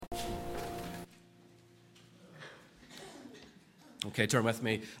Okay, turn with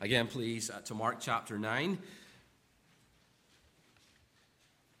me again, please, to Mark chapter 9.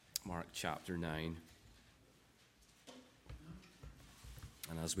 Mark chapter 9.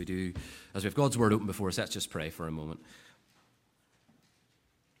 And as we have God's word open before us, let's just pray for a moment.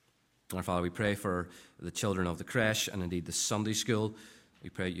 Our Father, we pray for the children of the creche and indeed the Sunday school.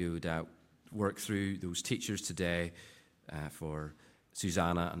 We pray you would work through those teachers today for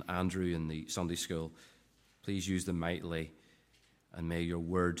Susanna and Andrew in the Sunday school. Please use them mightily, and may your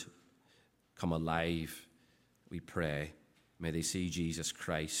word come alive, we pray. May they see Jesus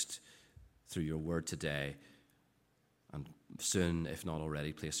Christ through your word today, and soon, if not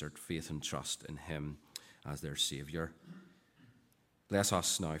already, place their faith and trust in him as their Saviour. Bless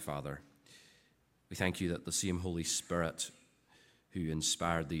us now, Father. We thank you that the same Holy Spirit who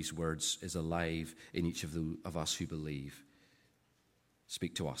inspired these words is alive in each of us who believe.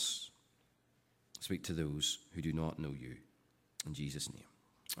 Speak to us. Speak to those who do not know you. In Jesus' name,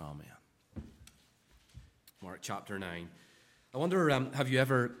 amen. Mark chapter 9. I wonder, have you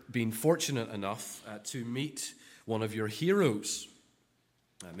ever been fortunate enough to meet one of your heroes?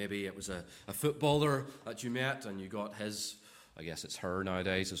 Maybe it was a footballer that you met and you got his, I guess it's her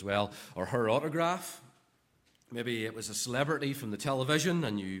nowadays as well, or her autograph. Maybe it was a celebrity from the television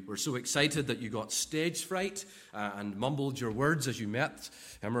and you were so excited that you got stage fright and mumbled your words as you met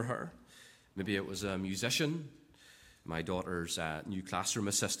him or her. Maybe it was a musician. My daughter's new classroom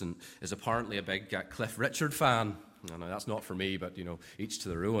assistant is apparently a big Cliff Richard fan. No, that's not for me, but each to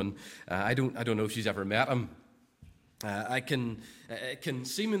their own. I don't know if she's ever met him. It can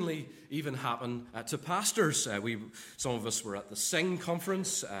seemingly even happen to pastors. Some of us were at the Sing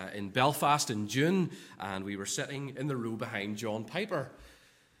conference in Belfast in June, and we were sitting in the row behind John Piper.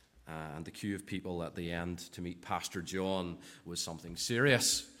 And the queue of people at the end to meet Pastor John was something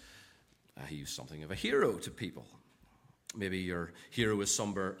serious. He was something of a hero to people. Maybe your hero is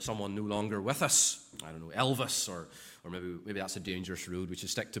someone no longer with us. I don't know, Elvis, or maybe that's a dangerous road. We should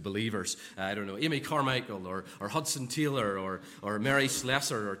stick to believers. I don't know, Amy Carmichael, or Hudson Taylor, or Mary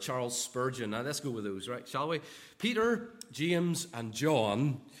Slessor, or Charles Spurgeon. Now, let's go with those, right? Shall we? Peter, James, and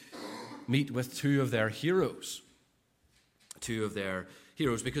John meet with two of their heroes.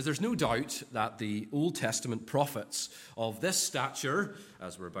 Because there's no doubt that the Old Testament prophets of this stature,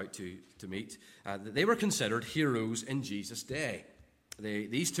 as we're about to meet, they were considered heroes in Jesus' day.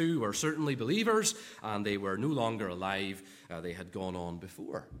 These two were certainly believers, and they were no longer alive. They had gone on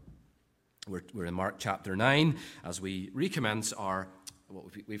before. We're in Mark chapter 9 as we recommence what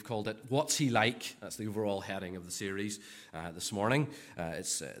we've called it, What's He Like? That's the overall heading of the series this morning.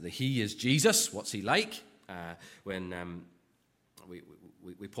 It's the He is Jesus. What's He like?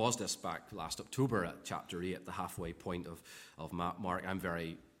 We paused this back last October at chapter 8, the halfway point of Mark. I'm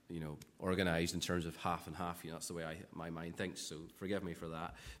very, organized in terms of half and half. That's the way my mind thinks, so forgive me for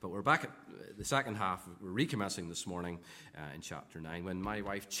that. But we're back at the second half. We're recommencing this morning in chapter 9. When my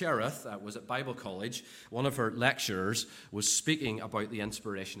wife Cherith was at Bible college, one of her lecturers was speaking about the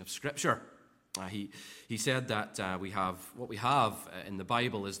inspiration of Scripture. He said that what we have in the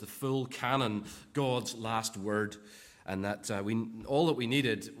Bible is the full canon, God's last word. And that all that we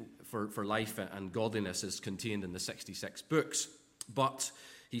needed for life and godliness is contained in the 66 books. But,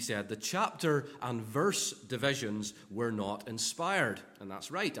 he said, the chapter and verse divisions were not inspired. And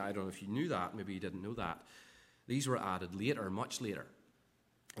that's right. I don't know if you knew that. Maybe you didn't know that. These were added later, much later.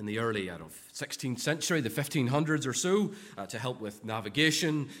 In the early, 16th century, the 1500s or so, to help with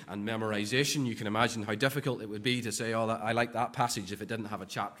navigation and memorization. You can imagine how difficult it would be to say, I like that passage if it didn't have a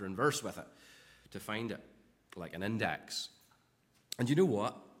chapter and verse with it, to find it. Like an index. And you know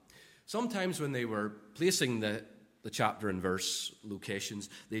what? Sometimes when they were placing the chapter and verse locations,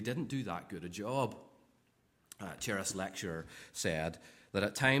 they didn't do that good a job. Cherith's lecturer said that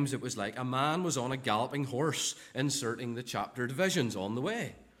at times it was like a man was on a galloping horse inserting the chapter divisions on the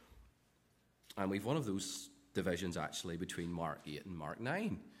way. And we've one of those divisions actually between Mark 8 and Mark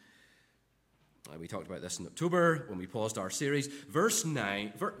 9. We talked about this in October when we paused our series. Verse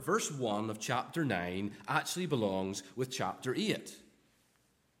 1 of chapter 9 actually belongs with chapter 8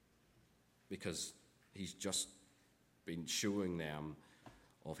 because he's just been showing them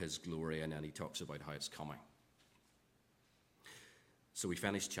of his glory, and then he talks about how it's coming. So we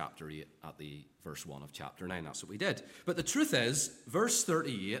finished chapter 8 at the verse 1 of chapter 9. That's what we did. But the truth is, verse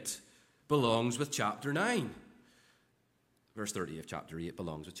 38 belongs with chapter 9. Verse 30 of chapter 8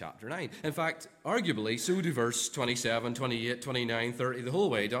 belongs with chapter 9. In fact, arguably, so do verse 27, 28, 29, 30, the whole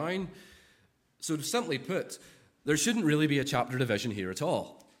way down. So to simply put, there shouldn't really be a chapter division here at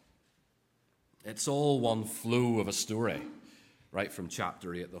all. It's all one flow of a story, right from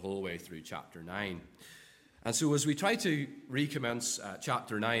chapter 8 the whole way through chapter 9. And so as we try to recommence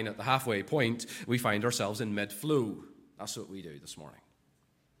chapter 9 at the halfway point, we find ourselves in mid-flow. That's what we do this morning.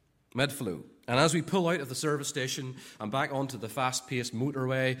 Mid-flow. And as we pull out of the service station and back onto the fast-paced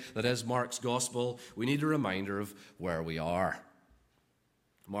motorway that is Mark's gospel, we need a reminder of where we are.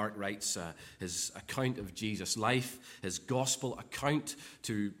 Mark writes his account of Jesus' life, his gospel account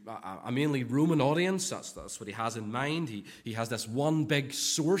to a mainly Roman audience. That's what he has in mind. He has this one big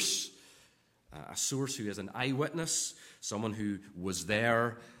source, a source who is an eyewitness, someone who was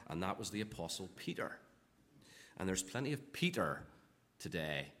there, and that was the Apostle Peter. And there's plenty of Peter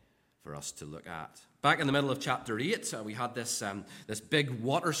today for us to look at. Back in the middle of chapter 8, we had this big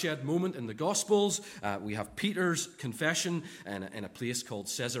watershed moment in the Gospels. We have Peter's confession in a place called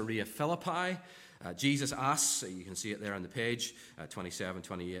Caesarea Philippi. Jesus asks, you can see it there on the page, 27,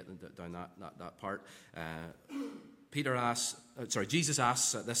 28, down that part. Jesus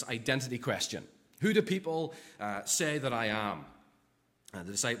asks this identity question. Who do people say that I am?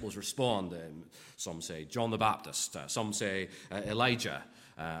 The disciples respond. Some say John the Baptist. Some say Elijah.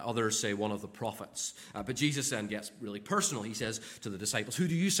 Others say one of the prophets. But Jesus then gets really personal. He says to the disciples, who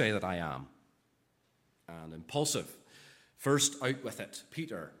do you say that I am? And impulsive, first out with it,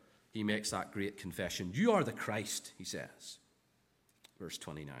 Peter, he makes that great confession. You are the Christ, he says. Verse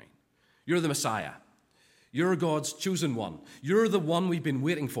 29. You're the Messiah. You're God's chosen one. You're the one we've been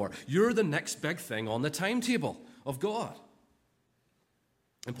waiting for. You're the next big thing on the timetable of God.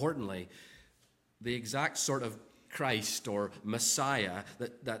 Importantly, the exact sort of Christ or Messiah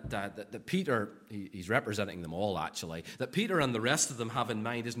that Peter, he's representing them all actually, that Peter and the rest of them have in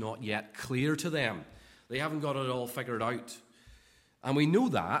mind is not yet clear to them. They haven't got it all figured out. And we know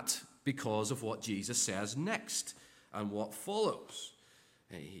that because of what Jesus says next and what follows.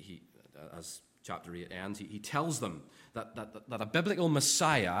 As chapter 8 ends, he tells them that a biblical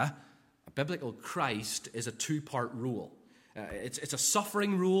Messiah, a biblical Christ, is a two-part rule. It's a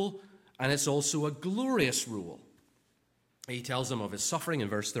suffering rule, and it's also a glorious rule. He tells them of his suffering in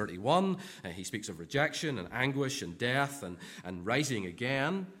verse 31. He speaks of rejection and anguish and death and rising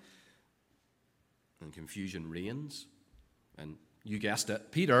again. And confusion reigns. And you guessed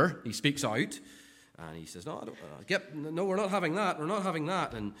it, Peter, he speaks out. And he says, no, we're not having that. We're not having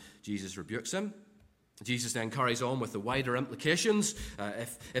that. And Jesus rebukes him. Jesus then carries on with the wider implications.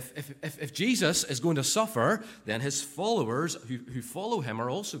 If Jesus is going to suffer, then his followers who follow him are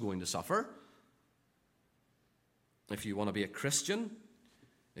also going to suffer. If you want to be a Christian,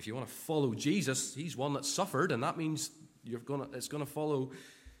 if you want to follow Jesus, he's one that suffered, and that means it's going to follow.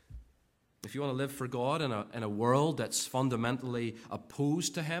 If you want to live for God in a world that's fundamentally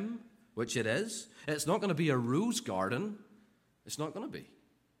opposed to him, which it is, it's not going to be a rose garden. It's not going to be.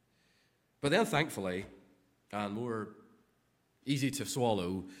 But then, thankfully, and more easy to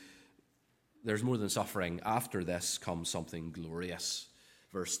swallow, there's more than suffering. After this comes something glorious.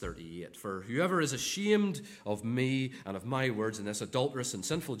 Verse 38, for whoever is ashamed of me and of my words in this adulterous and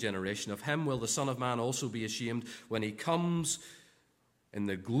sinful generation, of him will the Son of Man also be ashamed when he comes in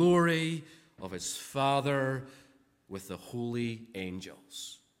the glory of his Father with the holy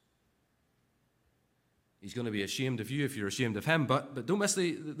angels. He's going to be ashamed of you if you're ashamed of him, but don't miss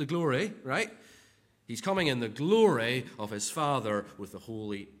the glory, right? He's coming in the glory of his Father with the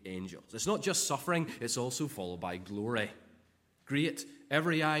holy angels. It's not just suffering, it's also followed by glory. Great,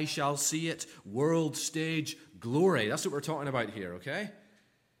 every eye shall see it, world stage glory. That's what we're talking about here, okay?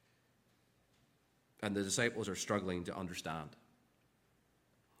 And the disciples are struggling to understand.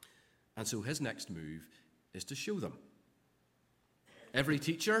 And so his next move is to show them. Every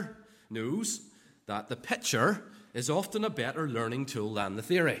teacher knows that the picture is often a better learning tool than the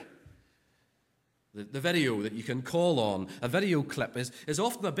theory. The video that you can call on, a video clip, is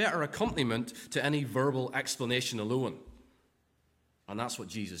often a better accompaniment to any verbal explanation alone. And that's what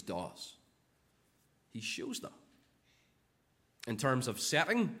Jesus does. He shows them. In terms of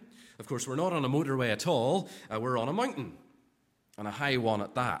setting, of course, we're not on a motorway at all. We're on a mountain, and a high one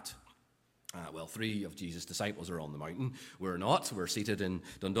at that. Well, 3 of Jesus' disciples are on the mountain. We're not. We're seated in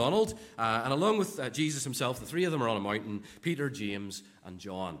Dundonald. And along with Jesus himself, the 3 of them are on a mountain, Peter, James, and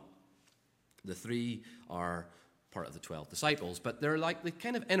John. The 3 are part of the 12 disciples, but they're like the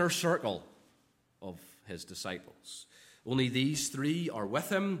kind of inner circle of his disciples. Only these 3 are with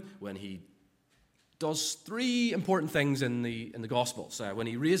him when he does 3 important things in the Gospels. When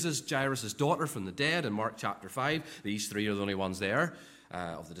he raises Jairus' daughter from the dead in Mark chapter 5, these 3 are the only ones there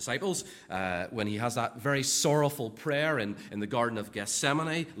of the disciples. When he has that very sorrowful prayer in the Garden of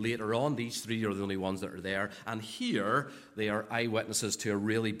Gethsemane, later on, these 3 are the only ones that are there. And here, they are eyewitnesses to a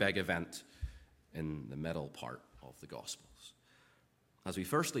really big event in the middle part of the Gospels. As we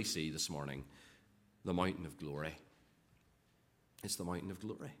firstly see this morning, the mountain of glory. It's the mountain of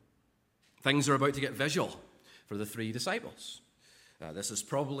glory. Things are about to get visual for the three disciples. This is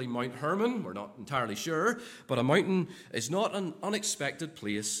probably Mount Hermon, we're not entirely sure, but a mountain is not an unexpected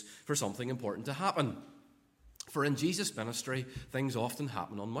place for something important to happen. For in Jesus' ministry, things often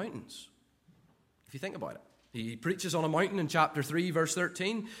happen on mountains. If you think about it. He preaches on a mountain in chapter 3, verse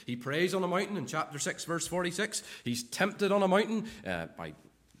 13. He prays on a mountain in chapter 6, verse 46. He's tempted on a mountain by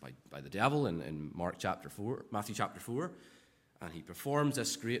the devil in Matthew chapter 4. And he performs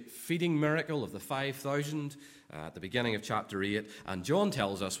this great feeding miracle of the 5,000 at the beginning of chapter 8. And John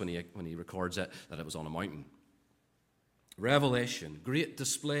tells us when he records it that it was on a mountain. Revelation, great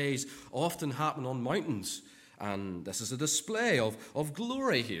displays often happen on mountains. And this is a display of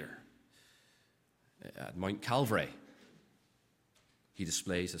glory here. At Mount Calvary, he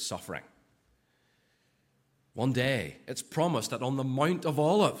displays his suffering. One day, it's promised that on the Mount of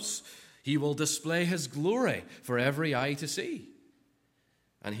Olives, he will display his glory for every eye to see.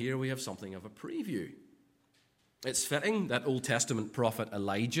 And here we have something of a preview. It's fitting that Old Testament prophet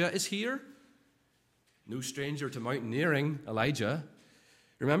Elijah is here. No stranger to mountaineering, Elijah.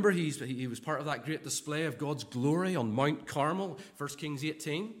 Remember, he was part of that great display of God's glory on Mount Carmel, 1 Kings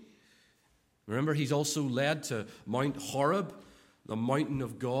 18. Remember, he's also led to Mount Horeb, the mountain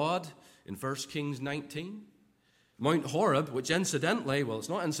of God, in 1 Kings 19. Mount Horeb, which incidentally, well, it's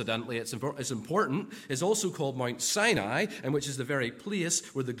not incidentally, it's important, is also called Mount Sinai, and which is the very place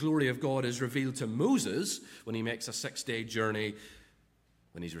where the glory of God is revealed to Moses when he makes a 6-day journey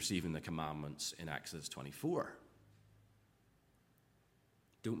when he's receiving the commandments in Exodus 24.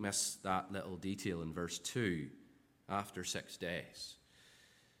 Don't miss that little detail in verse 2, after 6 days.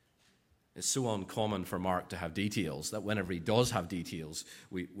 It's so uncommon for Mark to have details that whenever he does have details,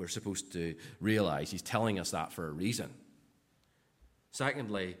 we're supposed to realize he's telling us that for a reason.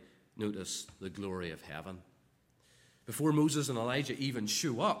 Secondly, notice the glory of heaven. Before Moses and Elijah even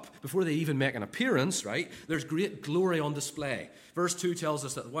show up, before they even make an appearance, right, there's great glory on display. Verse 2 tells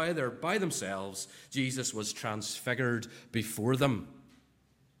us that while they're by themselves, Jesus was transfigured before them,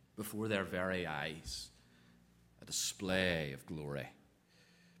 before their very eyes. A display of glory.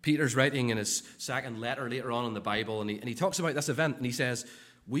 Peter's writing in his second letter later on in the Bible, and he talks about this event, and he says,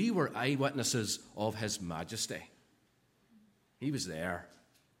 we were eyewitnesses of his majesty. He was there.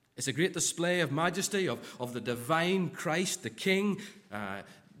 It's a great display of majesty, of the divine Christ, the King.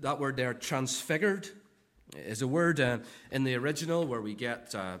 That word there, transfigured, is a word in the original where we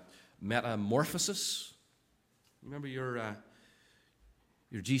get metamorphosis. Remember your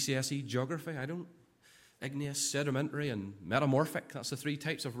GCSE geography? I don't. Igneous, sedimentary, and metamorphic. That's the 3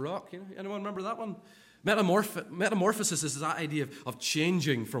 types of rock. Anyone remember that one? Metamorphosis is that idea of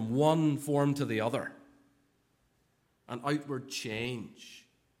changing from one form to the other. An outward change.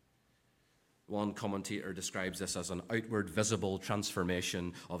 One commentator describes this as an outward visible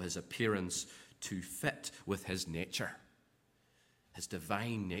transformation of his appearance to fit with his nature. His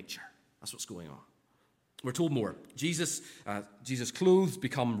divine nature. That's what's going on. We're told more. Jesus' clothes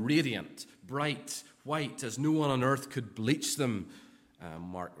become radiant, bright, white, as no one on earth could bleach them,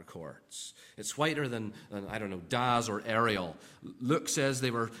 Mark records. It's whiter than I don't know, Daz or Ariel. Luke says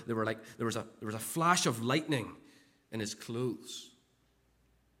they were like there was a flash of lightning in his clothes.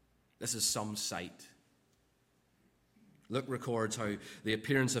 This is some sight. Luke records how the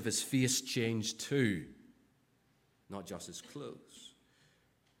appearance of his face changed too, not just his clothes.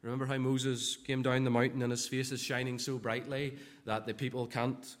 Remember how Moses came down the mountain and his face is shining so brightly that the people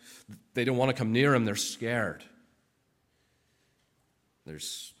they don't want to come near him, they're scared.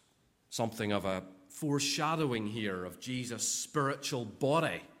 There's something of a foreshadowing here of Jesus' spiritual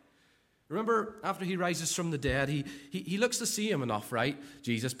body. Remember, after he rises from the dead, he looks to see him enough, right,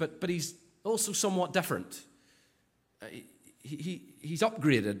 Jesus, but he's also somewhat different. He's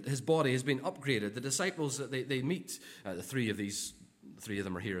upgraded. His body has been upgraded. The disciples, they meet, the three of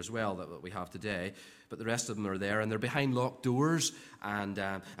them are here as well that we have today, but the rest of them are there, and they're behind locked doors, and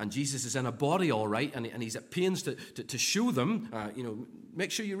Jesus is in a body, all right, and he's at pains to show them,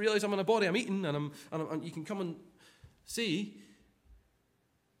 make sure you realize I'm in a body, I'm eating, and you can come and see.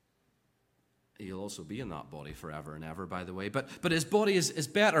 He'll also be in that body forever and ever, by the way. But his body is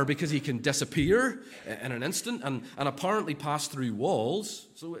better because he can disappear in an instant and apparently pass through walls.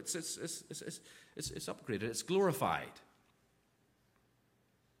 So it's upgraded. It's glorified.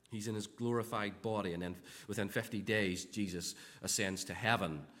 He's in his glorified body, and then within 50 days, Jesus ascends to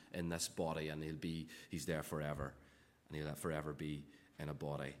heaven in this body, and he's there forever, and he'll forever be in a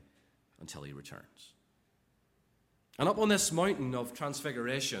body until he returns. And up on this mountain of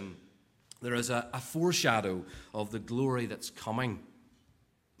transfiguration, there is a foreshadow of the glory that's coming.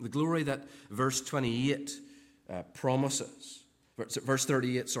 The glory that verse 28 promises. Verse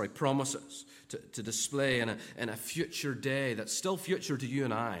 38, promises to display in a future day that's still future to you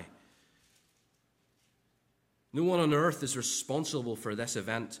and I. No one on earth is responsible for this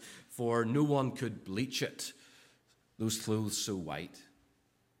event, for no one could bleach it, those clothes so white.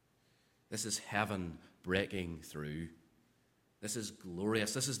 This is heaven breaking through. This is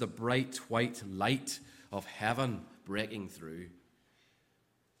glorious. This is the bright white light of heaven breaking through.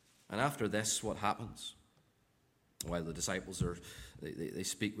 And after this, what happens? While the disciples they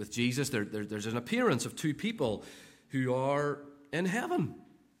speak with Jesus, there's an appearance of two people who are in heaven,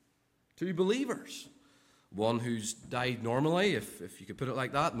 two believers. One who's died normally, if you could put it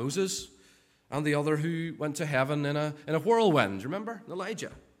like that, Moses, and the other who went to heaven in a whirlwind, remember?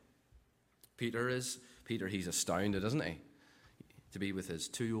 Elijah. Peter, he's astounded, isn't he? To be with his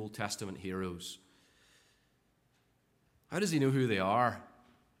two Old Testament heroes. How does he know who they are?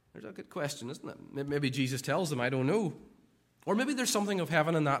 There's a good question, isn't it? Maybe Jesus tells them, I don't know. Or maybe there's something of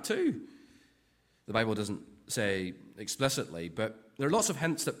heaven in that too. The Bible doesn't say explicitly, but there are lots of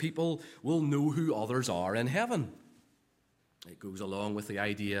hints that people will know who others are in heaven. It goes along with the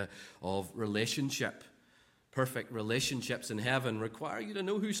idea of relationship. Perfect relationships in heaven require you to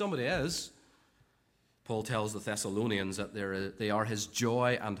know who somebody is. Paul tells the Thessalonians that they are his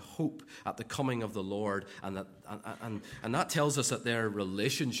joy and hope at the coming of the Lord, and that tells us that their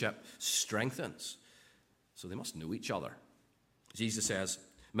relationship strengthens. So they must know each other. Jesus says,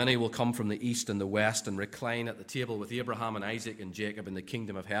 many will come from the east and the west and recline at the table with Abraham and Isaac and Jacob in the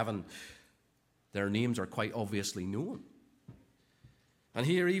kingdom of heaven. Their names are quite obviously known. And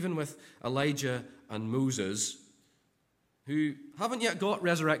here, even with Elijah and Moses, who haven't yet got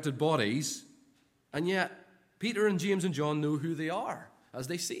resurrected bodies, and yet Peter and James and John know who they are as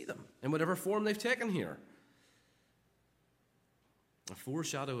they see them, in whatever form they've taken here. A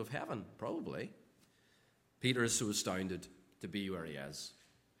foreshadow of heaven, probably. Peter is so astounded to be where he is.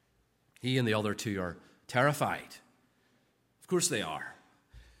 He and the other two are terrified. Of course they are.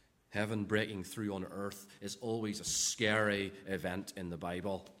 Heaven breaking through on earth is always a scary event in the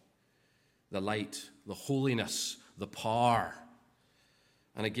Bible. The light, the holiness, the power.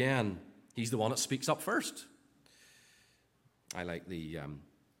 And again, he's the one that speaks up first. I like the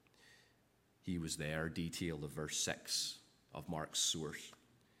he was there detail of verse 6 of Mark's source.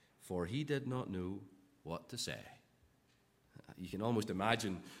 For he did not know what to say. You can almost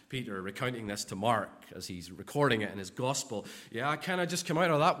imagine Peter recounting this to Mark as he's recording it in his gospel. Yeah, I kind of just came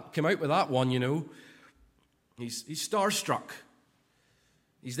out with that one, you know. He's starstruck.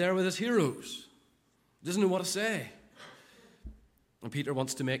 He's there with his heroes. Doesn't know what to say. And Peter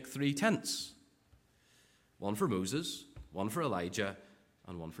wants to make 3 tents. One for Moses, one for Elijah,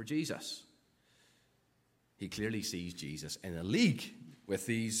 and one for Jesus. He clearly sees Jesus in a league with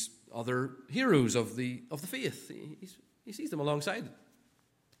these other heroes of the faith. He sees them alongside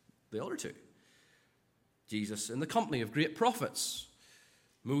the other two. Jesus in the company of great prophets.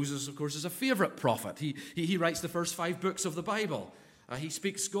 Moses, of course, is a favorite prophet. He writes the first 5 books of the Bible. He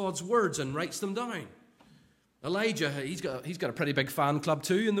speaks God's words and writes them down. Elijah, he's got a pretty big fan club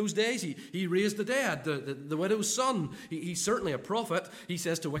too in those days. He raised the dead, the widow's son. He's certainly a prophet. He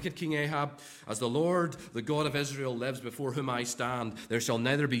says to wicked King Ahab, as the Lord, the God of Israel, lives before whom I stand, there shall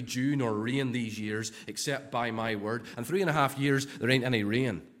neither be dew nor rain these years, except by my word. And 3.5 years, there ain't any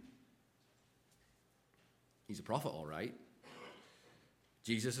rain. He's a prophet, all right.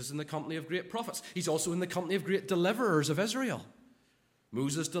 Jesus is in the company of great prophets. He's also in the company of great deliverers of Israel.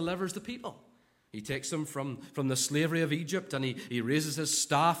 Moses delivers the people. He takes them from the slavery of Egypt, and he raises his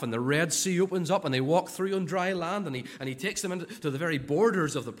staff, and the Red Sea opens up, and they walk through on dry land, and he takes them to the very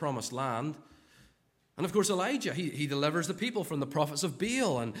borders of the promised land. And of course Elijah, he delivers the people from the prophets of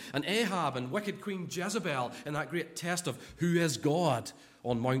Baal and Ahab and wicked Queen Jezebel in that great test of who is God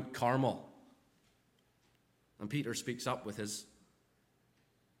on Mount Carmel. And Peter speaks up with his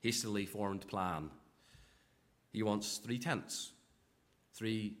hastily formed plan. He wants 3 tents.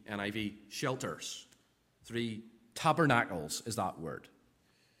 3 NIV shelters, 3 tabernacles is that word.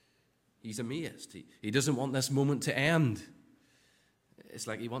 He's amazed. He doesn't want this moment to end. It's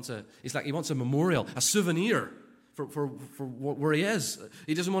like he wants a memorial, a souvenir for where he is.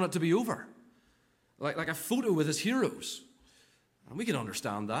 He doesn't want it to be over. Like a photo with his heroes. And we can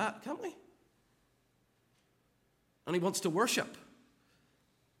understand that, can't we? And he wants to worship.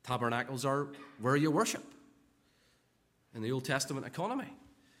 Tabernacles are where you worship in the Old Testament economy.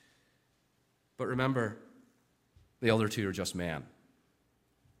 But remember, the other two are just men.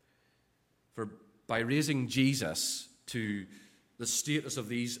 For by raising Jesus to the status of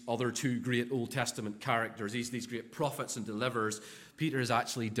these other two great Old Testament characters, these great prophets and deliverers, Peter is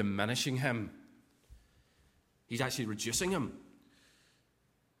actually diminishing him. He's actually reducing him.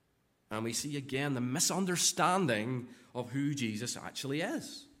 And we see again the misunderstanding of who Jesus actually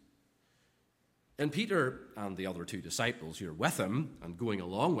is. And Peter and the other two disciples who are with him and going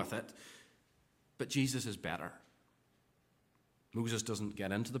along with it, but Jesus is better. Moses doesn't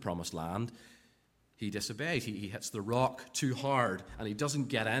get into the promised land. He disobeys. He hits the rock too hard and he doesn't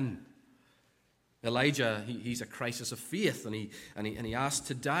get in. Elijah, he's a crisis of faith and he asks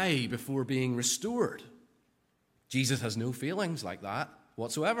to die before being restored. Jesus has no feelings like that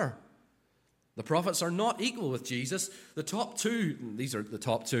whatsoever. The prophets are not equal with Jesus. The top two, these are the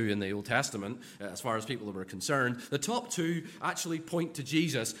top two in the Old Testament, as far as people were concerned, the top two actually point to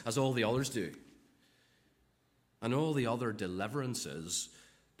Jesus as all the others do. And all the other deliverances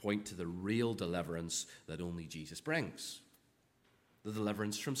point to the real deliverance that only Jesus brings. The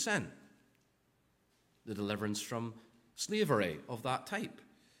deliverance from sin. The deliverance from slavery of that type.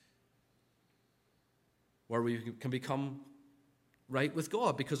 Where we can become right with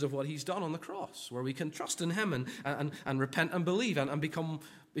God because of what he's done on the cross, where we can trust in him and repent and believe and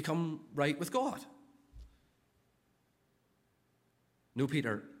become right with God. No,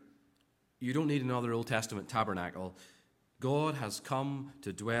 Peter, you don't need another Old Testament tabernacle. God has come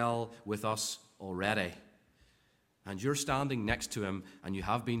to dwell with us already. And you're standing next to him, and you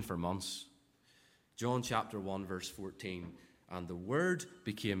have been for months. John chapter 1, verse 14. And the Word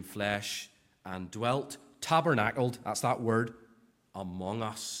became flesh and dwelt, tabernacled, that's that word, among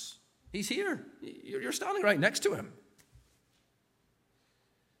us. He's here. You're standing right next to him.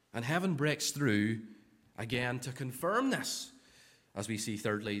 And heaven breaks through again to confirm this, as we see,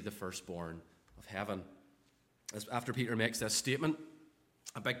 thirdly, the firstborn of heaven. After Peter makes this statement,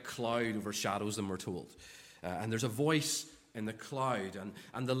 a big cloud overshadows them, we're told. And there's a voice in the cloud.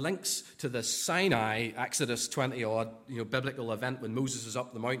 And the links to the Sinai, Exodus 20-odd, biblical event when Moses is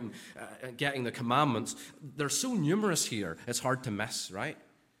up the mountain getting the commandments, they're so numerous here, it's hard to miss, right?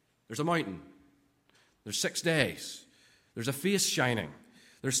 There's a mountain. There's 6 days. There's a face shining.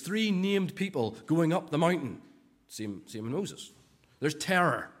 There's 3 named people going up the mountain. Same in Moses. There's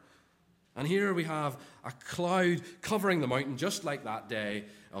terror. And here we have a cloud covering the mountain, just like that day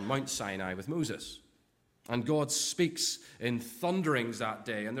on Mount Sinai with Moses. And God speaks in thunderings that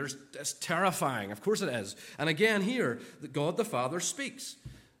day, and it's terrifying. Of course it is. And again here, God the Father speaks.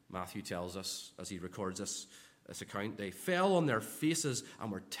 Matthew tells us, as he records this account, they fell on their faces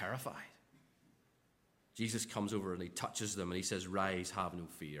and were terrified. Jesus comes over and he touches them and he says, "Rise, have no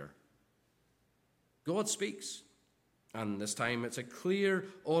fear." God speaks. And this time it's a clear,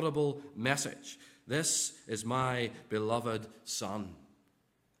 audible message. This is my beloved Son.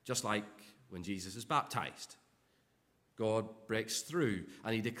 Just like when Jesus is baptized, God breaks through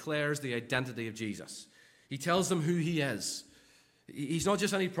and he declares the identity of Jesus. He tells them who he is. He's not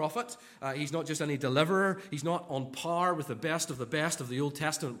just any prophet. He's not just any deliverer. He's not on par with the best of the Old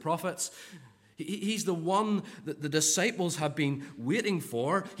Testament prophets. He's the one that the disciples have been waiting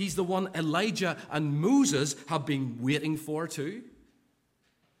for. He's the one Elijah and Moses have been waiting for too.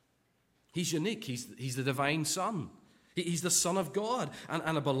 He's unique. He's the divine Son. He's the Son of God,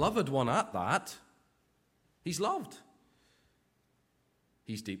 and a beloved one at that. He's loved.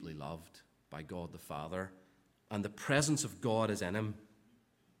 He's deeply loved by God the Father, and the presence of God is in him.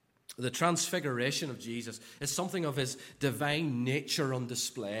 The transfiguration of Jesus is something of his divine nature on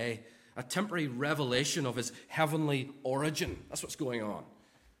display, a temporary revelation of his heavenly origin. That's what's going on.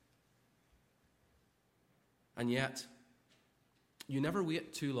 And yet, you never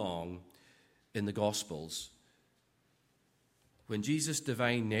wait too long in the Gospels when Jesus'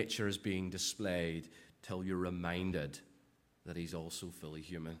 divine nature is being displayed till you're reminded that he's also fully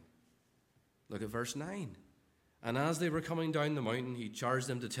human. Look at verse 9. And as they were coming down the mountain, he charged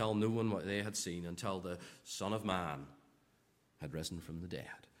them to tell no one what they had seen until the Son of Man had risen from the dead.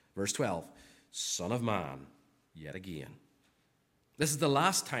 Verse 12, Son of Man, yet again. This is the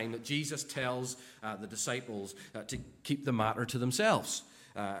last time that Jesus tells the disciples to keep the matter to themselves.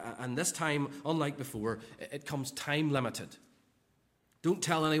 And this time, unlike before, it comes time limited. Don't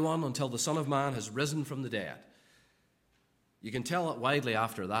tell anyone until the Son of Man has risen from the dead. You can tell it widely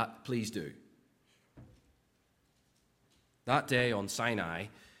after that, please do. That day on Sinai,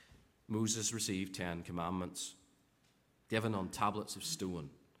 Moses received 10 commandments, given on tablets of stone,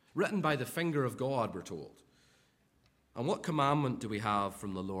 written by the finger of God, we're told. And what commandment do we have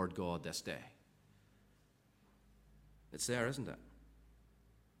from the Lord God this day? It's there, isn't it?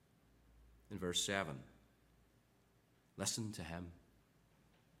 In verse 7. Listen to him.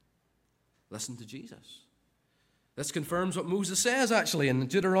 Listen to Jesus. This confirms what Moses says, actually, in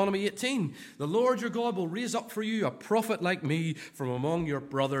Deuteronomy 18. The Lord your God will raise up for you a prophet like me from among your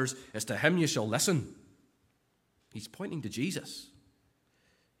brothers. As to him you shall listen. He's pointing to Jesus.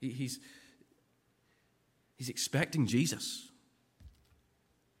 He's expecting Jesus.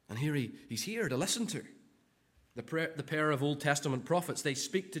 And here he's here to listen to. The pair of Old Testament prophets, they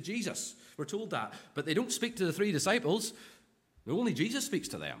speak to Jesus. We're told that. But they don't speak to the three disciples. Only Jesus speaks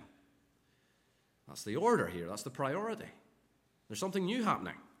to them. That's the order here. That's the priority. There's something new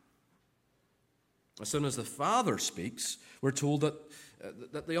happening. As soon as the Father speaks, we're told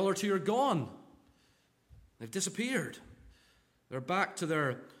that the other two are gone. They've disappeared. They're back to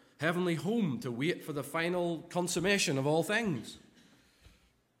their heavenly home to wait for the final consummation of all things.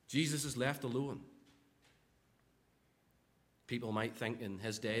 Jesus is left alone. People might think in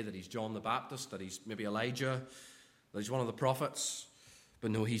his day that he's John the Baptist, that he's maybe Elijah, that he's one of the prophets. But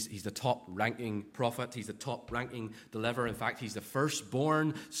no, he's the top-ranking prophet. He's the top-ranking deliverer. In fact, he's the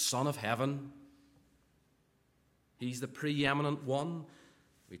firstborn son of heaven. He's the preeminent one.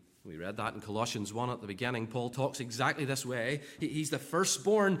 We read that in Colossians 1 at the beginning. Paul talks exactly this way. He's the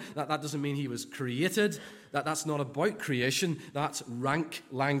firstborn. That doesn't mean he was created. That's not about creation. That's rank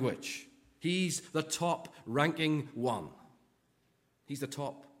language. He's the top-ranking one. He's the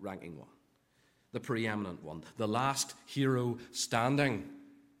top-ranking one. The preeminent one, the last hero standing.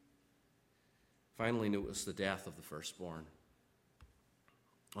 Finally, notice the death of the firstborn.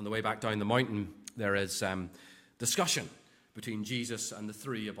 On the way back down the mountain, there is discussion between Jesus and the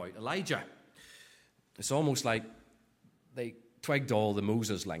three about Elijah. It's almost like they twigged all the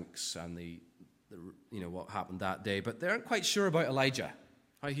Moses links and the what happened that day, but they aren't quite sure about Elijah,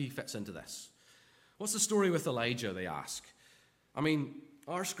 how he fits into this. What's the story with Elijah, they ask? I mean,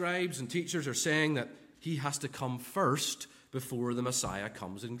 our scribes and teachers are saying that he has to come first before the Messiah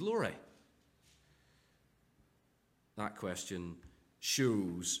comes in glory. That question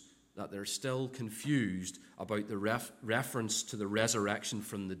shows that they're still confused about the reference to the resurrection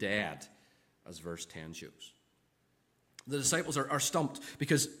from the dead, as verse 10 shows. The disciples are stumped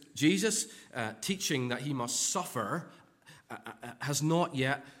because Jesus' teaching that he must suffer has not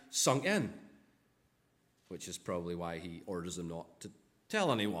yet sunk in, which is probably why he orders them not to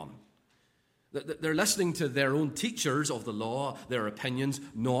tell anyone. They're listening to their own teachers of the law, their opinions,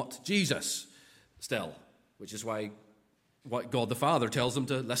 not Jesus still, which is why what God the Father tells them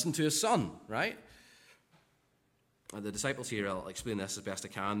to listen to his Son, right? The disciples here, I'll explain this as best I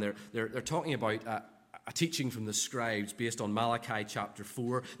can, they're talking about a teaching from the scribes based on Malachi chapter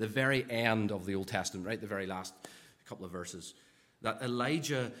 4, the very end of the Old Testament, right, the very last couple of verses, that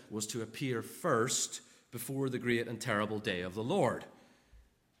Elijah was to appear first before the great and terrible day of the Lord,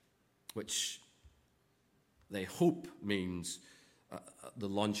 which they hope means the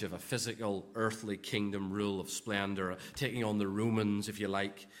launch of a physical, earthly kingdom rule of splendor, taking on the Romans, if you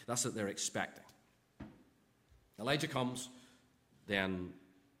like. That's what they're expecting. Elijah comes, then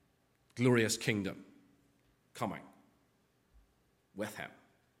glorious kingdom coming with him.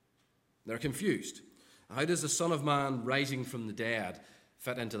 They're confused. How does the Son of Man rising from the dead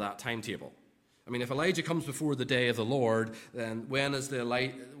fit into that timetable? I mean, if Elijah comes before the day of the Lord, then when is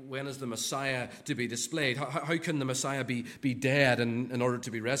the Messiah to be displayed? How can the Messiah be dead in order to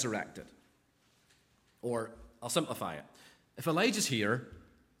be resurrected? Or, I'll simplify it. If Elijah's here,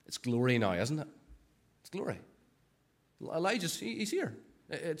 it's glory now, isn't it? It's glory. He's here.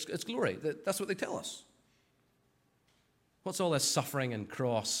 It's glory. That's what they tell us. What's all this suffering and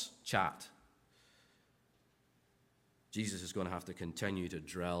cross chat? Jesus is going to have to continue to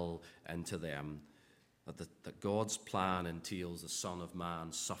drill into them that God's plan entails the Son of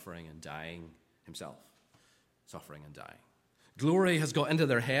Man suffering and dying himself. Suffering and dying. Glory has got into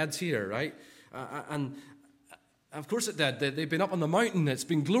their heads here, right? And of course it did. They've been up on the mountain. It's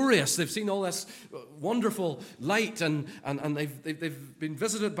been glorious. They've seen all this wonderful light, and they've been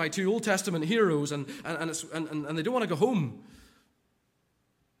visited by two Old Testament heroes, and they don't want to go home.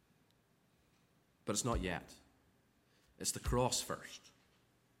 But it's not yet. It's the cross first.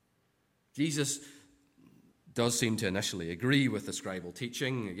 Jesus does seem to initially agree with the scribal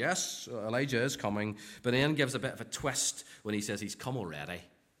teaching. Yes, Elijah is coming, but then gives a bit of a twist when he says he's come already.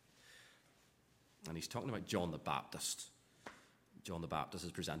 And he's talking about John the Baptist. John the Baptist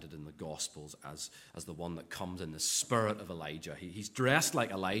is presented in the Gospels as the one that comes in the spirit of Elijah. He's dressed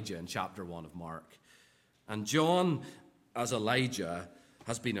like Elijah in chapter 1 of Mark. And John, as Elijah,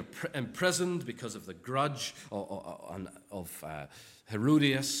 has been imprisoned because of the grudge of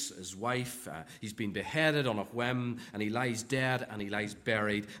Herodias, his wife. He's been beheaded on a whim, and he lies dead, and he lies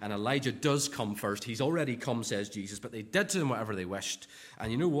buried. And Elijah does come first. He's already come, says Jesus, but they did to him whatever they wished.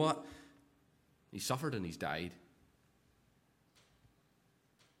 And you know what? He suffered and he's died.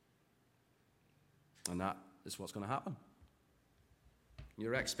 And that is what's going to happen.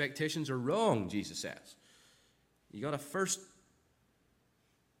 Your expectations are wrong, Jesus says. You've got to first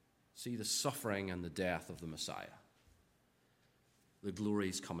see the suffering and the death of the Messiah. The glory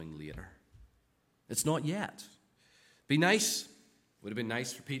is coming later. It's not yet. Be nice. Would have been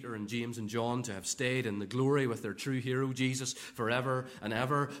nice for Peter and James and John to have stayed in the glory with their true hero, Jesus, forever and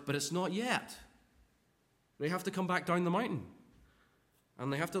ever, but it's not yet. They have to come back down the mountain.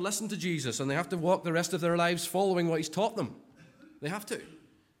 And they have to listen to Jesus, and they have to walk the rest of their lives following what he's taught them. They have to.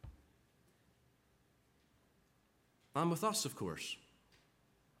 And with us, of course,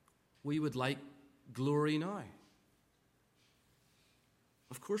 we would like glory now.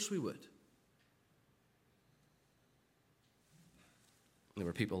 Of course we would. There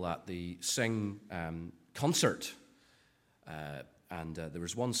were people at the Sing concert, and there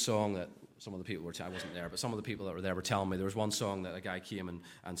was one song that some of the people I wasn't there, but some of the people that were there were telling me there was one song that a guy came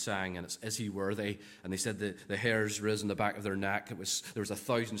and sang, and it's "Is He Worthy?" And they said the hairs rose in the back of their neck. There was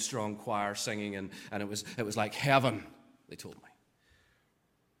 1,000-strong choir singing, and it was like heaven, they told me.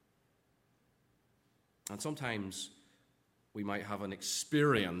 And sometimes we might have an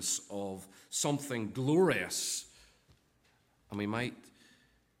experience of something glorious, and we might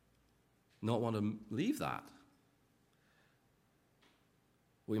not want to leave that.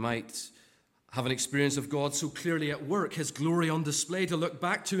 We might have an experience of God so clearly at work, his glory on display to look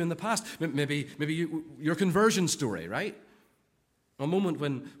back to in the past. Maybe your conversion story, right? A moment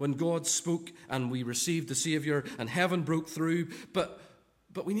when God spoke and we received the Savior and heaven broke through, but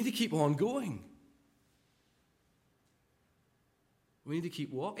we need to keep on going. We need to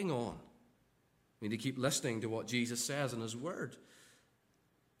keep walking on. We need to keep listening to what Jesus says in his word.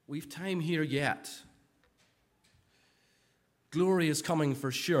 We've time here yet. Glory is coming for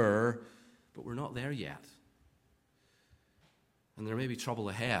sure, but we're not there yet. And there may be trouble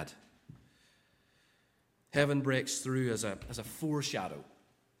ahead. Heaven breaks through as a foreshadow,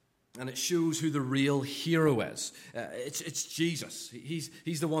 and it shows who the real hero is. It's Jesus.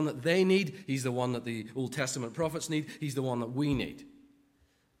 He's the one that they need. He's the one that the Old Testament prophets need. He's the one that we need.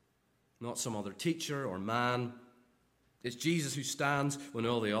 Not some other teacher or man. It's Jesus who stands when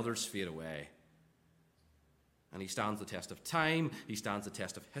all the others fade away. And he stands the test of time. He stands the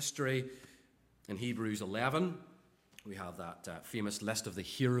test of history. In Hebrews 11, we have that famous list of the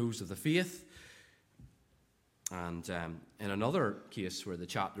heroes of the faith. And in another case where the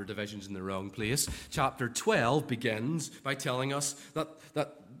chapter division's in the wrong place, chapter 12 begins by telling us that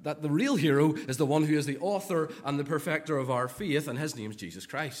the real hero is the one who is the author and the perfecter of our faith, and his name's Jesus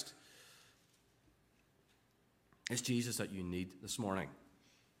Christ. It's Jesus that you need this morning.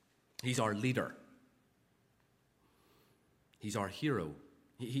 He's our leader. He's our hero.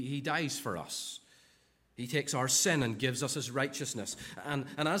 He dies for us. He takes our sin and gives us his righteousness. And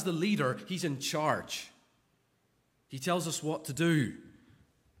as the leader, he's in charge. He tells us what to do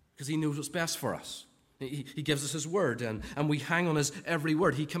because he knows what's best for us. He gives us his word, and we hang on his every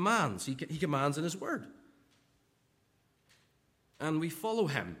word. He commands. He commands in his word. And we follow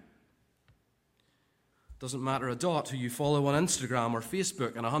him. Doesn't matter a dot who you follow on Instagram or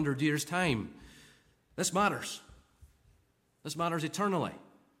Facebook in 100 years' time. This matters. This matters eternally.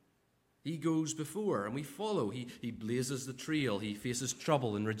 He goes before and we follow. He blazes the trail. He faces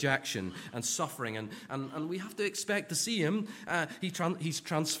trouble and rejection and suffering. And we have to expect to see him. He's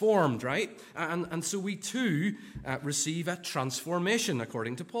transformed, right? And so we too receive a transformation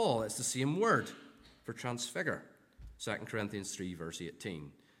according to Paul. It's the same word for transfigure. 2 Corinthians 3 verse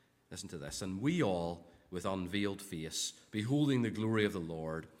 18. Listen to this. And we all, with unveiled face, beholding the glory of the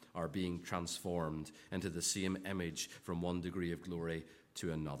Lord, are being transformed into the same image from one degree of glory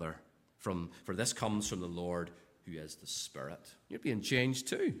to another. For this comes from the Lord, who is the Spirit. You're being changed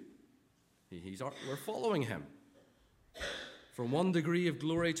too. We're following him. From one degree of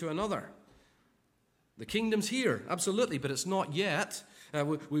glory to another. The kingdom's here, absolutely, but it's not yet.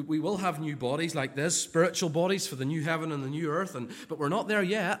 We will have new bodies like this, spiritual bodies for the new heaven and the new earth, but we're not there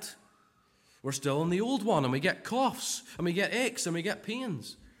yet. We're still in the old one, and we get coughs, and we get aches, and we get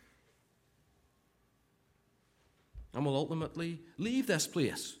pains. And we'll ultimately leave this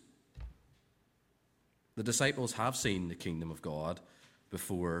place. The disciples have seen the kingdom of God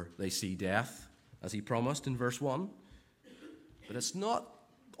before they see death, as he promised in verse 1. But it's not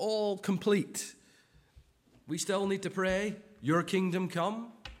all complete. We still need to pray, your kingdom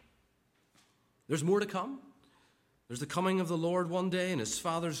come. There's more to come. There's the coming of the Lord one day in his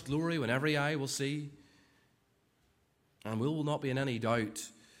Father's glory when every eye will see. And we will not be in any doubt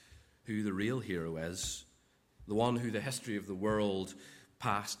who the real hero is, the one who the history of the world,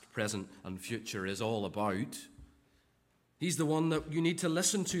 past, present, and future is all about. He's the one that you need to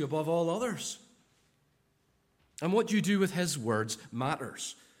listen to above all others. And what you do with his words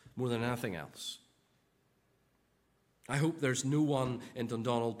matters more than anything else. I hope there's no one in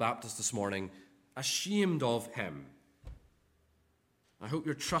Dundonald Baptist this morning ashamed of him. I hope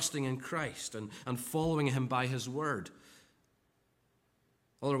you're trusting in Christ and following him by his word.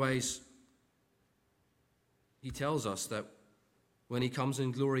 Otherwise, he tells us that when he comes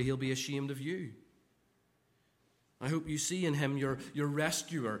in glory, he'll be ashamed of you. I hope you see in him your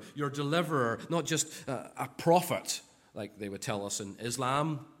rescuer, your deliverer, not just a prophet, like they would tell us in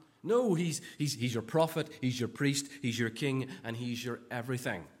Islam. No, he's your prophet, he's your priest, he's your king, and he's your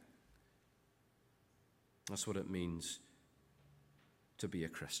everything. That's what it means to be a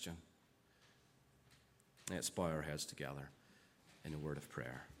Christian. Let's bow our heads together in a word of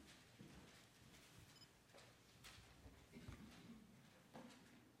prayer.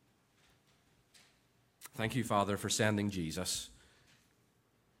 Thank you, Father, for sending Jesus,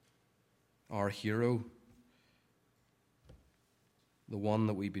 our hero, the one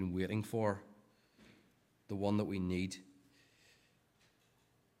that we've been waiting for, the one that we need,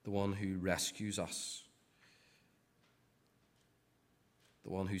 the one who rescues us, the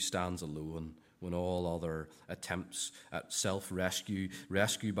one who stands alone when all other attempts at self-rescue,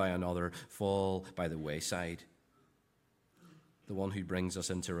 rescue by another, fall by the wayside, the one who brings us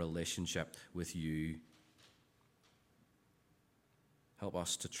into relationship with you. Help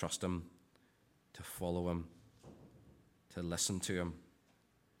us to trust him, to follow him, to listen to him.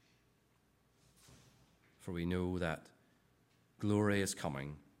 For we know that glory is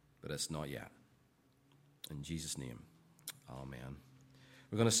coming, but it's not yet. In Jesus' name, amen.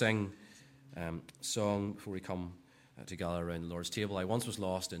 We're going to sing a song before we come together around the Lord's table. I once was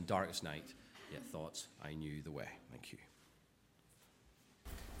lost in darkest night, yet thought I knew the way. Thank you.